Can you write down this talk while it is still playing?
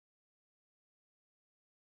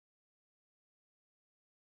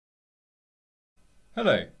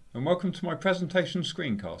Hello, and welcome to my presentation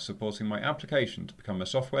screencast supporting my application to become a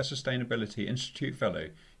Software Sustainability Institute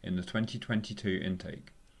Fellow in the 2022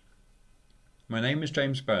 intake. My name is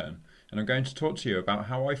James Byrne, and I'm going to talk to you about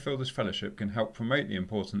how I feel this fellowship can help promote the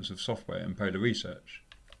importance of software in polar research.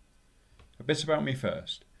 A bit about me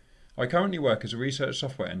first. I currently work as a research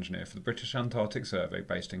software engineer for the British Antarctic Survey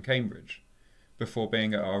based in Cambridge. Before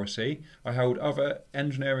being at RSE, I held other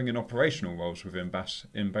engineering and operational roles within BAS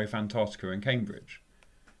in both Antarctica and Cambridge.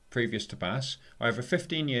 Previous to BAS, I have a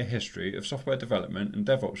 15-year history of software development and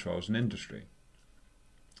DevOps roles in industry.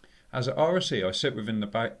 As at RSE, I sit within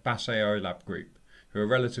the BAS AI Lab group, who are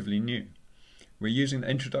relatively new. We're using the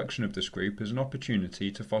introduction of this group as an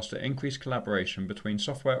opportunity to foster increased collaboration between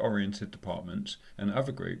software-oriented departments and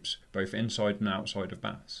other groups, both inside and outside of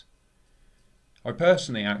BAS. I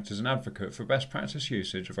personally act as an advocate for best practice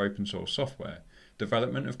usage of open source software,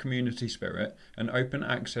 development of community spirit, and open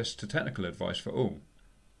access to technical advice for all.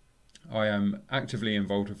 I am actively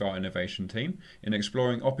involved with our innovation team in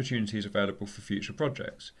exploring opportunities available for future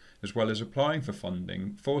projects, as well as applying for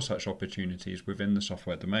funding for such opportunities within the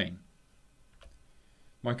software domain.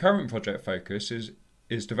 My current project focus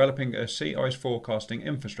is developing a sea ice forecasting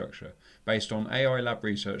infrastructure based on AI lab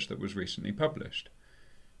research that was recently published.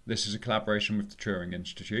 This is a collaboration with the Turing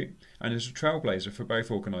Institute and is a trailblazer for both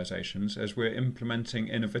organisations as we're implementing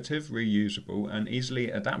innovative, reusable and easily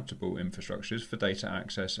adaptable infrastructures for data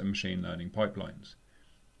access and machine learning pipelines.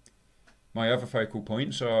 My other focal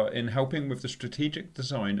points are in helping with the strategic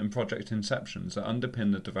design and project inceptions that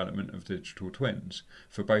underpin the development of digital twins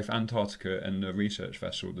for both Antarctica and the research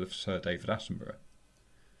vessel, the Sir David Attenborough.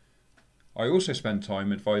 I also spend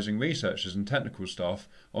time advising researchers and technical staff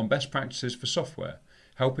on best practices for software,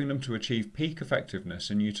 helping them to achieve peak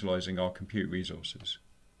effectiveness in utilising our compute resources.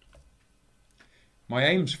 My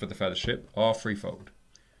aims for the fellowship are threefold.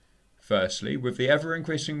 Firstly, with the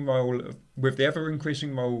ever-increasing role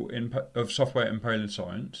of software in polar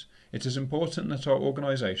science, it is important that our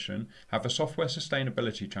organisation have a software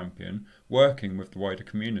sustainability champion working with the wider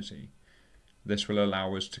community. This will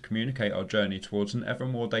allow us to communicate our journey towards an ever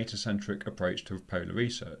more data-centric approach to polar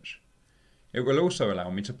research. It will also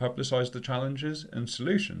allow me to publicise the challenges and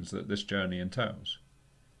solutions that this journey entails.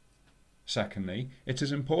 Secondly, it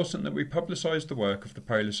is important that we publicise the work of the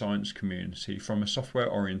polar science community from a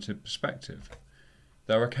software-oriented perspective.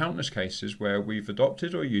 There are countless cases where we've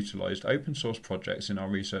adopted or utilised open source projects in our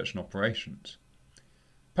research and operations.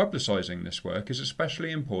 Publicising this work is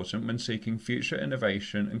especially important when seeking future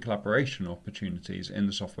innovation and collaboration opportunities in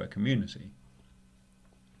the software community.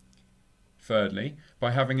 Thirdly,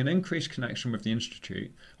 by having an increased connection with the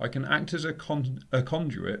Institute, I can act as a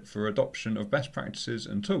conduit for adoption of best practices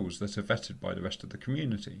and tools that are vetted by the rest of the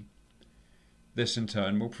community. This in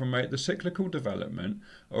turn will promote the cyclical development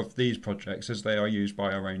of these projects as they are used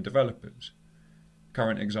by our own developers.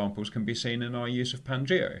 Current examples can be seen in our use of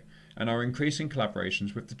Pangeo and our increasing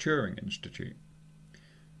collaborations with the Turing Institute.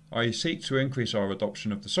 I seek to increase our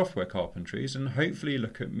adoption of the software carpentries and hopefully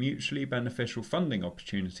look at mutually beneficial funding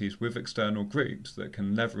opportunities with external groups that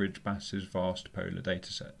can leverage BAS's vast polar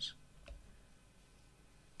datasets.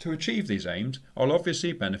 To achieve these aims, I'll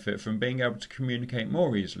obviously benefit from being able to communicate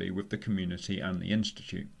more easily with the community and the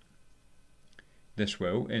Institute. This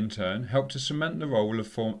will, in turn, help to cement the role of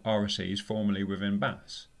RSEs formally within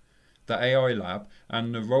BAS. The AI Lab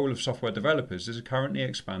and the role of software developers is a currently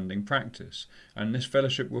expanding practice, and this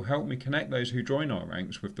fellowship will help me connect those who join our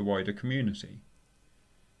ranks with the wider community.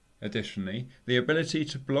 Additionally, the ability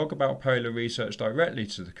to blog about polar research directly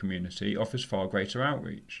to the community offers far greater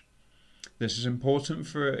outreach. This is important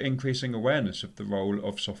for increasing awareness of the role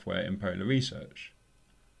of software in polar research.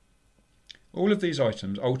 All of these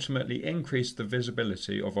items ultimately increase the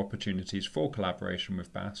visibility of opportunities for collaboration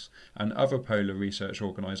with BAS and other polar research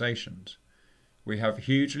organisations. We have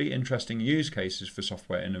hugely interesting use cases for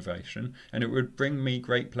software innovation, and it would bring me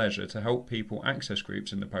great pleasure to help people access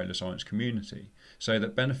groups in the polar science community so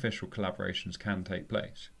that beneficial collaborations can take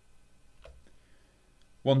place.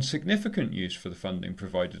 One significant use for the funding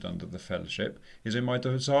provided under the fellowship is in my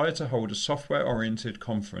desire to hold a software-oriented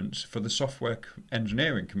conference for the software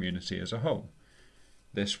engineering community as a whole.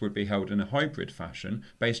 This would be held in a hybrid fashion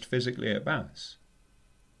based physically at BAS.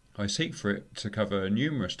 I seek for it to cover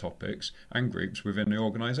numerous topics and groups within the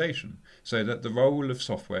organisation so that the role of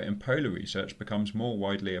software in polar research becomes more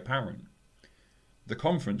widely apparent. The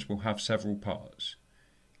conference will have several parts.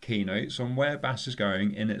 Keynotes on where BAS is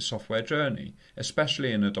going in its software journey,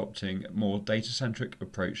 especially in adopting more data-centric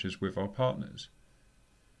approaches with our partners.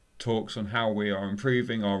 Talks on how we are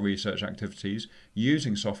improving our research activities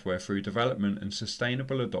using software through development and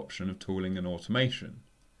sustainable adoption of tooling and automation.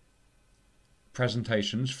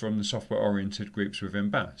 presentations from the software-oriented groups within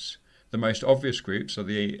BAS. The most obvious groups are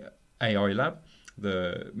the AI Lab,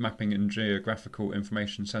 the Mapping and Geographical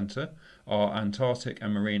Information Centre, our Antarctic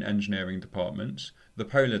and Marine Engineering departments, the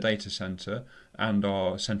Polar Data Centre and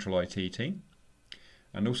our Central IT team,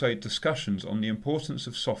 and also discussions on the importance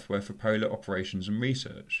of software for polar operations and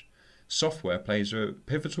research. Software plays a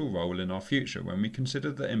pivotal role in our future when we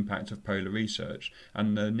consider the impact of polar research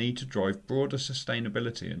and the need to drive broader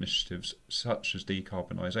sustainability initiatives such as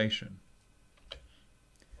decarbonisation.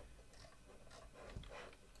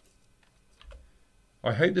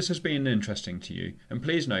 I hope this has been interesting to you, and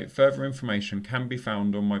please note further information can be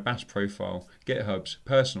found on my BAS profile, GitHub's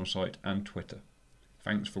personal site and Twitter.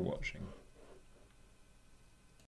 Thanks for watching.